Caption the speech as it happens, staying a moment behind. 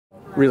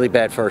really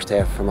bad first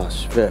half from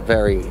us.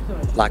 Very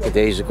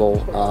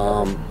lackadaisical.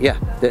 Yeah,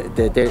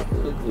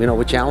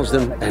 we challenged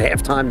them at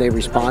halftime. They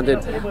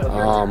responded.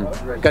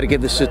 Got to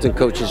give the assistant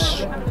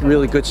coaches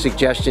really good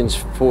suggestions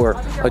for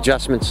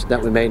adjustments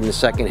that we made in the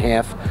second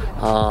half.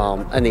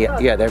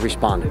 They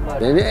responded.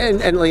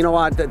 And you know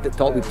what? I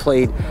thought we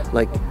played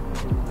like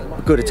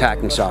good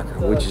attacking soccer,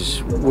 which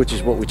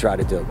is what we try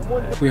to do.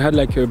 We had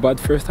like a bad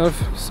first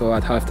half, so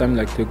at halftime,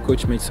 like the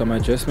coach made some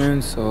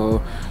adjustments.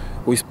 So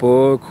we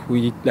spoke,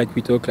 we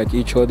talked like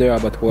each other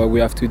about what we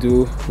have to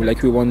do.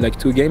 We won like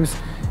 2 games,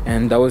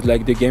 and that was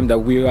like the game that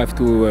we have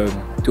to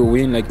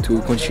win, like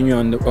to continue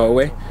on our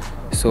way.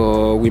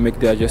 So we make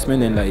the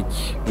adjustment, and like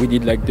we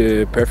did like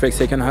the perfect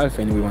second half,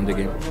 and we won the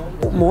game.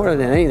 More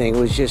than anything, it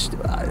was just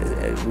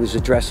it was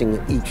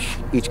addressing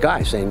each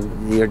guy, saying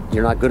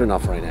you're not good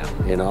enough right now,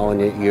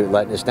 and you're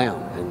letting us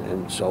down,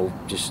 and so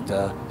just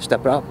step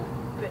it up,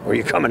 or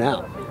you're coming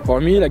out. For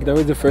me, like that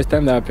was the first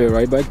time that I played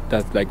right back.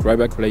 That's like right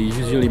back, like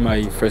usually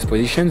my first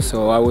position.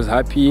 So I was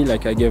happy.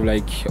 Like I gave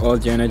like all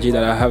the energy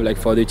that I have like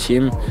for the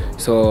team.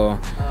 So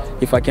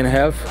if I can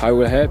help, I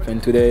will help.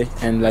 And today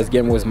and last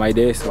game was my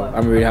day. So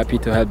I'm really happy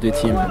to help the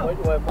team.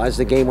 As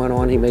the game went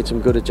on, he made some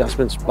good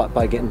adjustments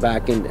by getting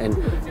back and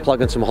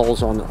plugging some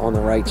holes on the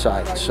right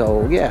side.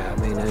 So yeah,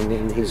 I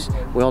mean,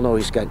 we all know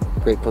he's got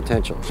great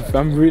potential.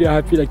 I'm really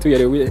happy like to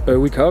get a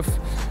week off,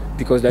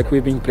 because like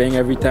we've been playing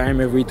every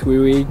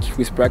 2 weeks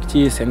with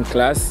practice and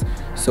class,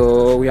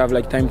 so we have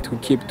like time to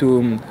keep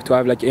to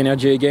have like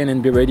energy again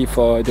and be ready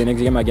for the next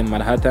game against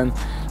Manhattan.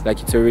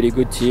 Like it's a really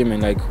good team,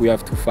 and like we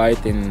have to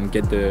fight and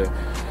get the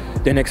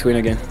next win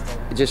again.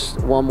 Just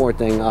one more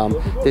thing,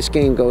 this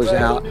game goes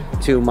out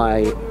to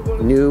my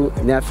new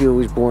nephew who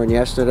was born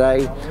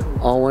yesterday,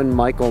 Owen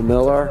Michael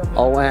Miller,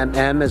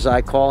 OMM as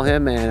I call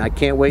him, and I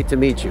can't wait to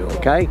meet you,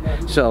 okay?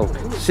 So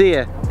see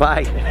ya,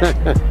 bye.